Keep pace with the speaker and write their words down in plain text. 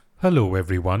Hello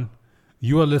everyone.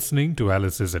 You are listening to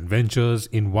Alice's Adventures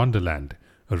in Wonderland,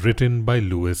 written by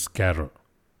Lewis Carroll.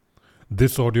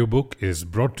 This audiobook is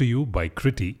brought to you by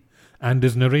Kriti and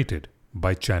is narrated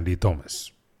by Chandy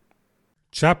Thomas.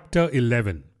 Chapter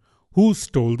 11. Who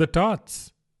Stole the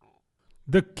Tarts?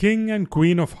 The King and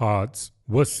Queen of Hearts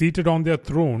were seated on their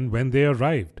throne when they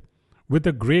arrived, with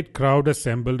a great crowd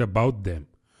assembled about them,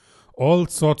 all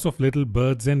sorts of little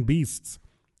birds and beasts,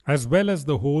 as well as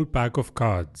the whole pack of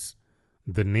cards.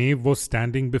 The knave was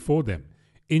standing before them,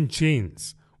 in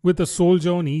chains, with a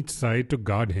soldier on each side to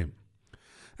guard him.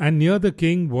 And near the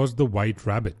king was the white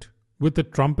rabbit, with a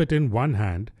trumpet in one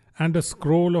hand and a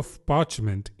scroll of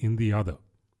parchment in the other.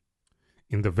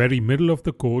 In the very middle of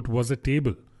the court was a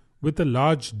table, with a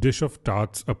large dish of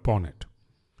tarts upon it.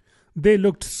 They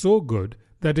looked so good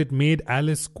that it made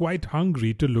Alice quite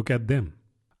hungry to look at them.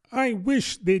 "I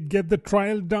wish they'd get the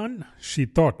trial done," she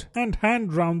thought, "and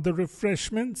hand round the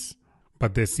refreshments."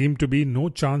 But there seemed to be no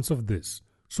chance of this,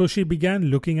 so she began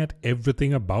looking at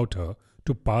everything about her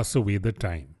to pass away the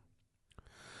time.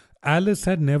 Alice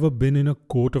had never been in a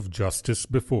court of justice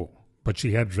before, but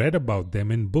she had read about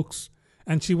them in books,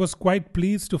 and she was quite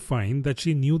pleased to find that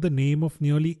she knew the name of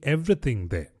nearly everything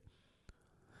there.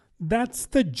 "That's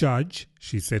the judge,"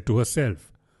 she said to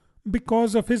herself,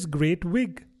 "because of his great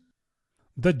wig."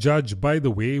 The judge, by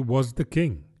the way, was the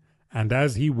king, and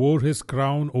as he wore his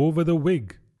crown over the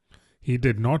wig, he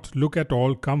did not look at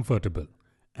all comfortable,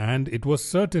 and it was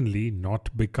certainly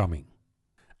not becoming.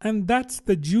 "And that's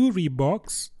the jury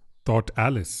box," thought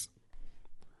Alice.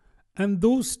 "And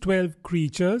those 12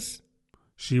 creatures?"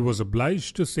 She was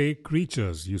obliged to say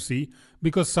creatures, you see,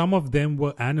 because some of them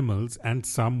were animals and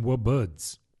some were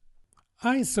birds.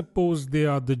 "I suppose they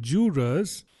are the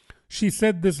jurors." She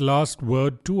said this last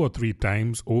word 2 or 3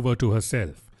 times over to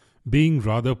herself, being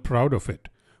rather proud of it,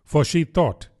 for she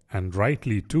thought, and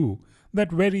rightly too,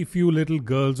 that very few little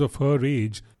girls of her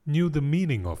age knew the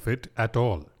meaning of it at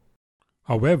all.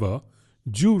 However,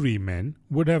 jurymen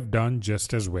would have done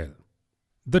just as well.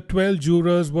 The 12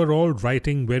 jurors were all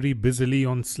writing very busily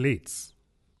on slates.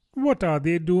 "What are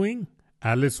they doing?"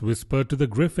 Alice whispered to the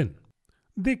Griffin.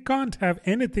 "They can't have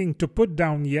anything to put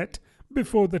down yet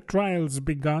before the trial's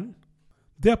begun."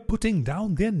 "They're putting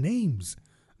down their names,"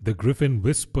 the Griffin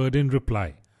whispered in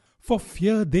reply, "for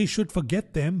fear they should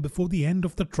forget them before the end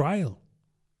of the trial."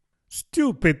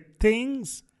 "Stupid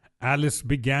things!" Alice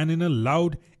began in a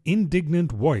loud,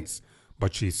 indignant voice,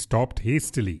 but she stopped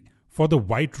hastily, for the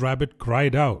white rabbit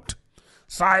cried out,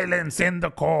 "Silence in the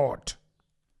court!"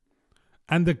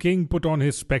 And the king put on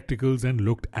his spectacles and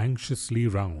looked anxiously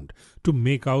round to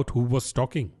make out who was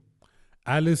talking.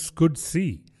 Alice could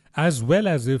see, as well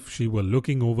as if she were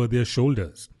looking over their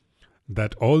shoulders,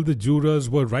 that all the jurors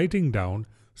were writing down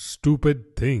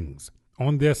 "stupid things"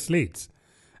 on their slates,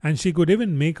 and she could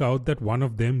even make out that one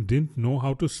of them didn't know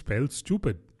how to spell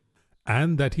stupid,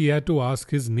 and that he had to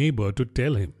ask his neighbor to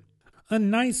tell him. "A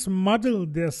nice muddle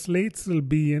their slates'll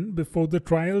be in before the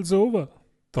trial's over,"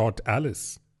 thought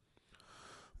Alice.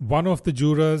 One of the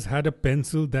jurors had a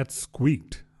pencil that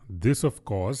squeaked. This, of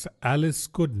course, Alice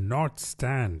could not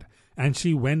stand, and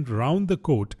she went round the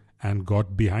coat and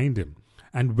got behind him,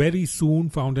 and very soon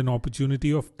found an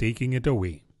opportunity of taking it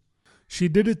away. She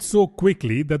did it so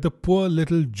quickly that the poor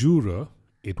little juror,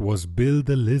 it was Bill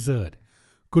the Lizard,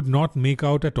 could not make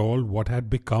out at all what had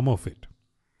become of it.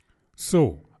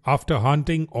 So, after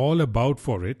hunting all about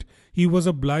for it, he was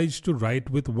obliged to write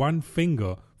with one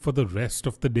finger for the rest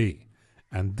of the day,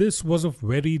 and this was of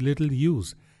very little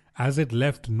use, as it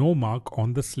left no mark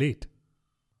on the slate.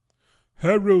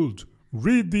 "Herald,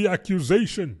 read the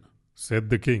accusation," said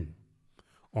the king.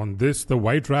 On this the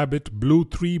white rabbit blew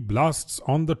 3 blasts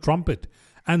on the trumpet,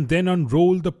 and then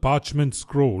unrolled the parchment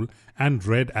scroll and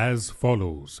read as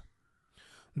follows.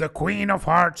 "The Queen of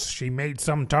Hearts, she made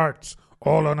some tarts,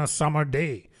 all on a summer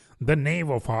day. The Knave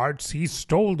of Hearts, he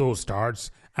stole those tarts,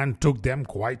 and took them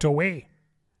quite away."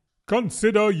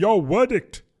 "Consider your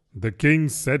verdict," the king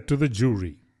said to the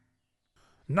jury.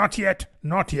 "Not yet,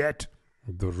 not yet,"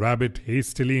 the rabbit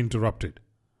hastily interrupted.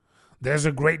 "There's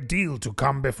a great deal to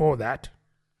come before that."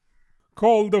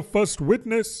 "Call the first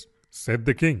witness," said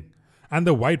the king, and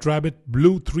the white rabbit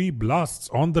blew 3 blasts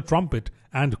on the trumpet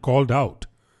and called out,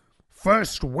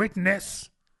 "First witness."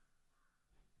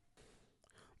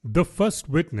 The first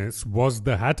witness was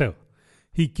the Hatter.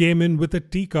 He came in with a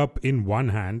teacup in one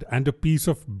hand and a piece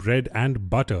of bread and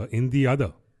butter in the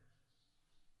other.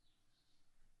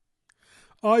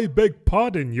 "I beg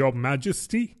pardon, your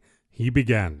majesty," he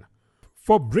began,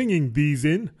 "for bringing these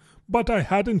in, but I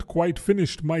hadn't quite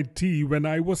finished my tea when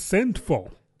I was sent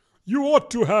for." "You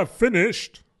ought to have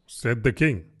finished," said the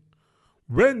king.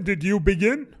 When did you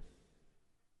begin?"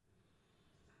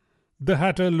 The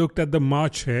Hatter looked at the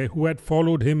March Hare who had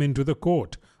followed him into the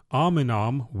court, arm in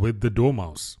arm with the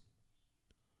Dormouse.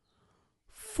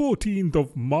 14th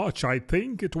of March, I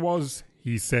think it was,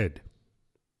 he said.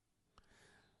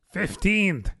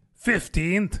 15th,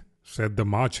 said the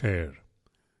March Hare.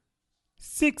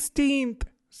 16th,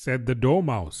 said the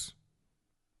Dormouse.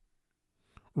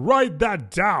 Write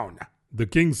that down, the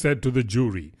king said to the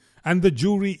jury, and the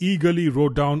jury eagerly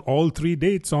wrote down all 3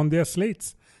 dates on their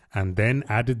slates, and then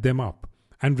added them up,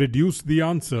 and reduced the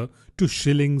answer to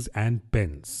shillings and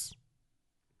pence.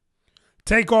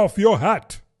 Take off your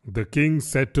hat, the king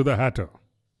said to the Hatter.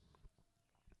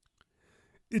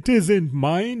 It isn't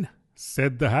mine,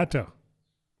 said the Hatter.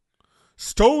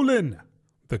 Stolen,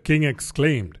 the king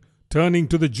exclaimed, turning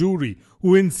to the jury,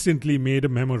 who instantly made a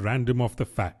memorandum of the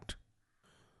fact.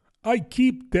 I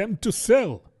keep them to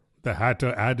sell, the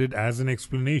Hatter added as an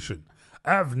explanation.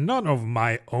 I've none of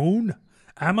my own.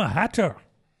 I'm a Hatter.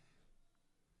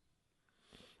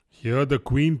 Here the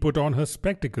Queen put on her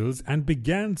spectacles and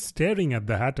began staring at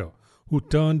the Hatter, who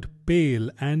turned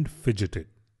pale and fidgeted.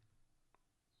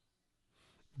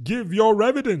 Give your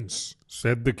evidence,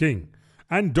 said the king,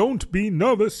 and don't be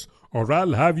nervous, or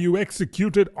I'll have you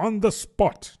executed on the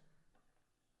spot.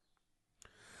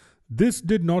 This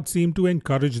did not seem to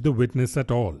encourage the witness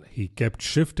at all. He kept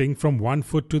shifting from one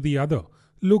foot to the other,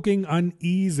 looking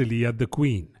uneasily at the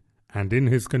Queen, and in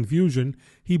his confusion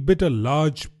he bit a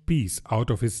large piece out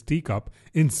of his teacup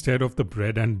instead of the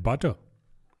bread and butter.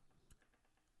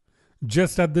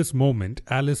 Just at this moment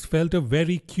Alice felt a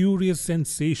very curious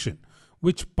sensation,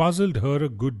 which puzzled her a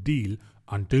good deal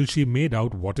until she made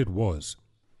out what it was.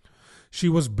 She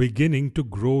was beginning to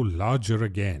grow larger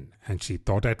again, and she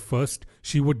thought at first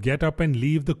she would get up and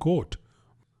leave the court.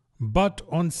 But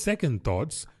on second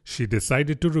thoughts, she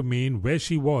decided to remain where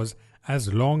she was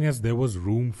as long as there was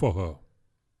room for her.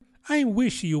 I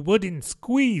wish you wouldn't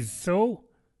squeeze so,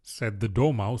 said the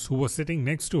Dormouse, who was sitting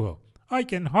next to her. I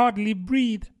can hardly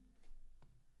breathe.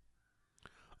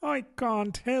 I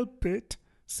can't help it,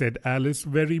 said Alice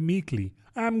very meekly.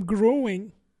 I'm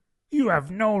growing. You have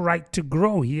no right to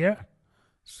grow here,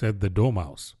 said the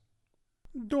Dormouse.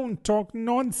 Don't talk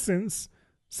nonsense,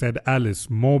 said Alice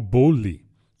more boldly.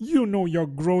 You know you're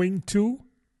growing too.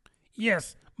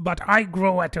 Yes, but I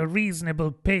grow at a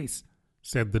reasonable pace,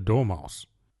 said the Dormouse.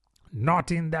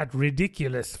 Not in that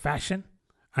ridiculous fashion.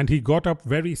 And he got up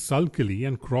very sulkily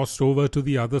and crossed over to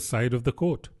the other side of the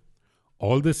court.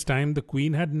 All this time the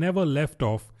Queen had never left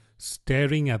off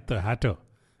staring at the Hatter,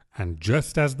 and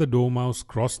just as the Dormouse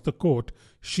crossed the court,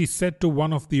 she said to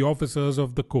one of the officers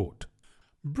of the court,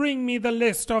 Bring me the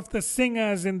list of the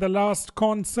singers in the last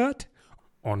concert.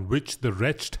 On which the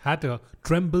wretched Hatter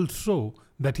trembled so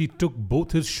that he took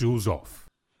both his shoes off.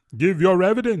 Give your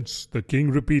evidence, the king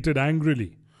repeated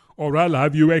angrily, or I'll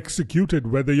have you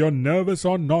executed whether you're nervous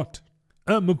or not.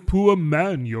 I'm a poor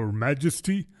man, your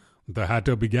majesty, the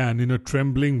Hatter began in a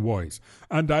trembling voice,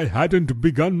 and I hadn't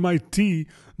begun my tea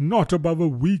not above a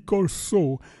week or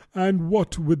so, and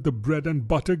what with the bread and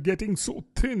butter getting so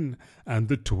thin, and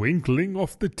the twinkling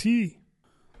of the tea.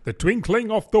 The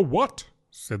twinkling of the what?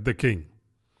 Said the king.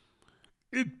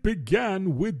 It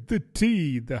began with the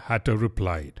tea, the Hatter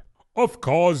replied. Of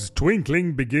course,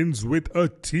 twinkling begins with a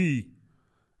T,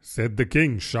 said the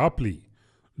king sharply.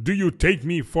 Do you take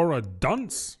me for a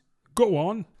dunce? Go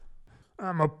on.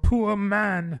 I'm a poor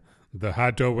man, the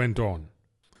Hatter went on.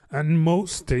 And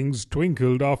most things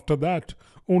twinkled after that,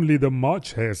 only the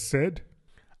March Hare said.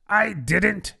 I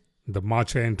didn't, the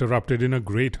March Hare interrupted in a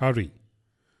great hurry.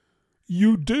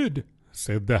 You did,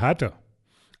 said the Hatter.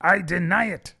 I deny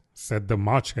it, said the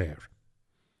March Hare.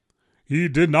 He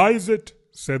denies it,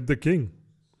 said the king.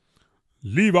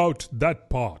 Leave out that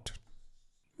part.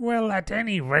 Well, at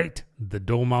any rate, the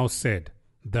Dormouse said.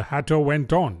 The Hatter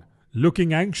went on,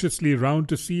 looking anxiously round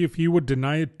to see if he would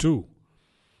deny it too.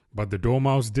 But the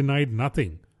Dormouse denied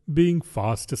nothing, being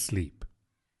fast asleep.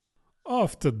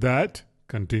 After that,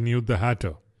 continued the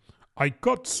Hatter, I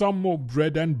got some more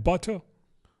bread and butter.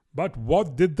 But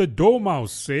what did the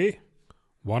Dormouse say?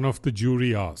 One of the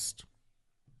jury asked.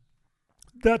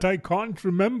 That I can't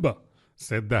remember,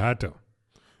 said the Hatter.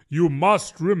 You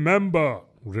must remember,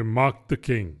 remarked the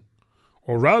king,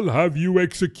 or I'll have you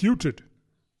executed.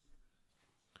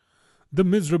 The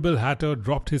miserable Hatter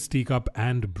dropped his teacup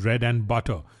and bread and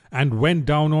butter, and went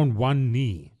down on one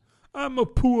knee. I'm a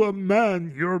poor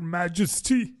man, your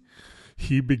majesty,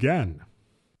 he began.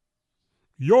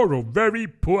 You're a very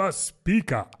poor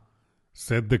speaker,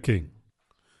 said the king.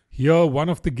 Here one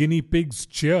of the guinea pigs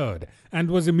cheered, and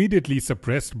was immediately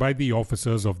suppressed by the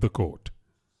officers of the court.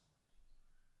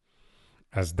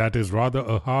 As that is rather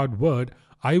a hard word,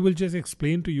 I will just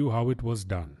explain to you how it was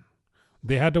done.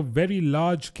 They had a very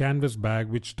large canvas bag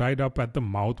which tied up at the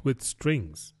mouth with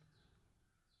strings.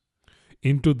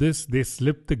 Into this they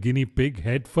slipped the guinea pig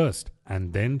head first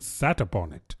and then sat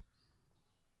upon it.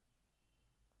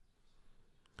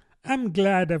 "I'm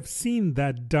glad I've seen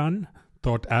that done,"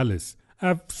 thought Alice.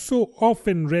 "I've so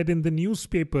often read in the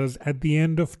newspapers at the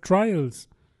end of trials.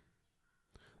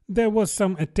 There was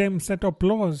some attempts at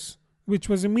applause, which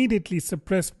was immediately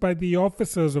suppressed by the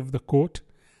officers of the court,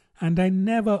 and I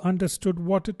never understood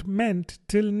what it meant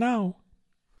till now."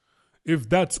 "If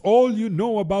that's all you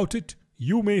know about it,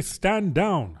 you may stand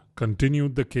down,"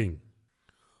 continued the king.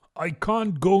 "I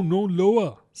can't go no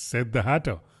lower," said the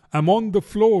Hatter. "I'm on the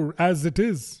floor as it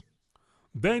is."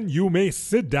 "Then you may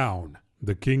sit down,"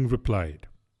 the king replied.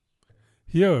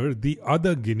 Here the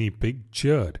other guinea pig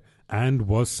cheered and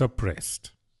was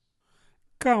suppressed.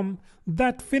 "Come,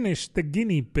 that finished the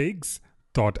guinea pigs,"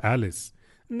 thought Alice.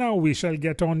 "Now we shall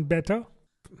get on better."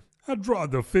 "I'd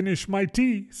rather finish my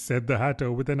tea," said the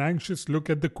Hatter with an anxious look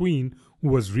at the Queen, who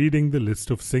was reading the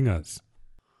list of singers.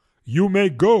 "You may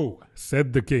go,"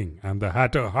 said the king, and the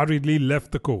Hatter hurriedly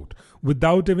left the court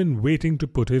without even waiting to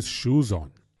put his shoes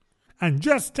on. "And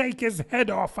just take his head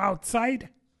off outside,"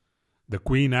 the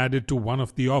Queen added to one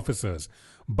of the officers,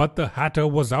 but the Hatter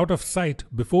was out of sight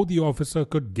before the officer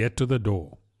could get to the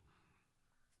door.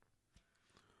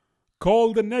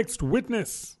 "Call the next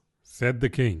witness," said the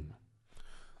king.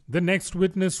 The next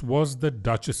witness was the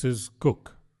Duchess's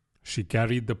cook. She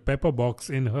carried the pepper box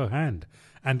in her hand,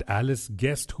 and Alice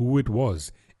guessed who it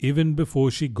was even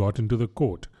before she got into the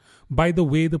court, by the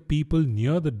way the people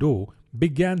near the door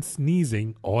began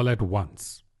sneezing all at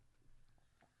once.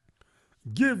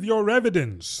 "Give your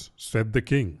evidence," said the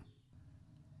king.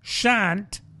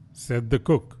 "Shan't," said the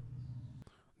cook.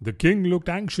 The king looked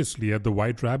anxiously at the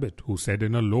White Rabbit, who said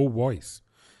in a low voice,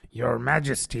 "Your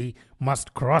Majesty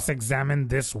must cross-examine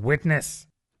this witness."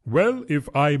 "Well, if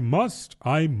I must,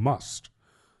 I must,"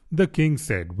 the king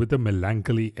said with a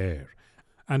melancholy air,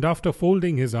 and after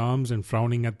folding his arms and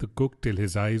frowning at the cook till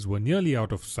his eyes were nearly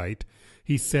out of sight,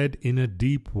 he said in a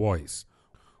deep voice,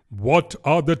 "What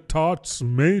are the tarts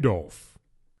made of?"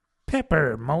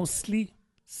 "Pepper, mostly,"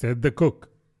 said the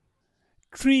cook.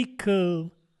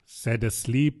 "Treacle," said a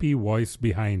sleepy voice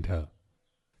behind her.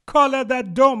 "Collar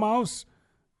that dormouse,"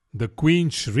 the Queen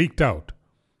shrieked out.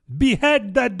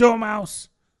 "Behead that dormouse."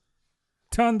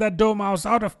 "Turn that dormouse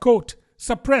out of court.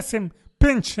 Suppress him.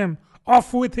 Pinch him.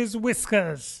 Off with his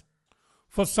whiskers."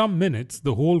 For some minutes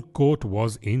the whole court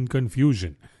was in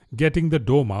confusion, getting the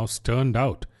dormouse turned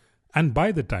out, and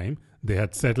by the time they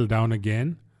had settled down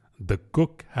again, the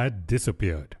cook had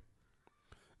disappeared.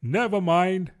 "Never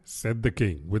mind," said the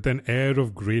king with an air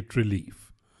of great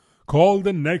relief. "Call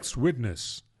the next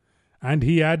witness." And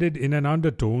he added in an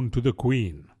undertone to the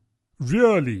Queen,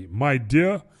 "Really, my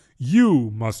dear, you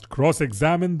must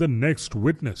cross-examine the next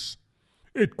witness.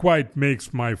 It quite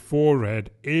makes my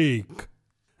forehead ache."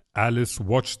 Alice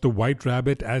watched the White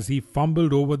Rabbit as he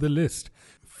fumbled over the list,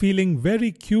 feeling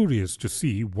very curious to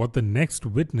see what the next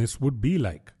witness would be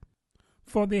like.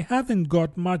 "For they haven't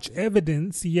got much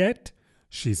evidence yet,"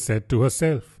 she said to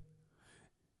herself.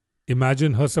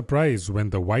 Imagine her surprise when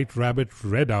the White Rabbit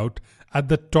read out at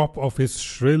the top of his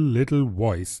shrill little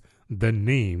voice the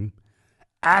name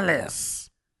Alice.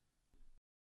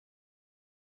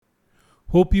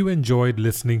 Hope you enjoyed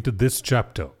listening to this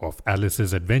chapter of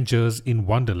Alice's Adventures in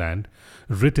Wonderland,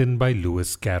 written by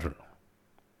Lewis Carroll.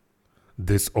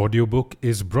 This audiobook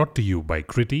is brought to you by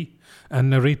Kriti and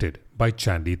narrated by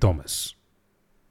Chandy Thomas.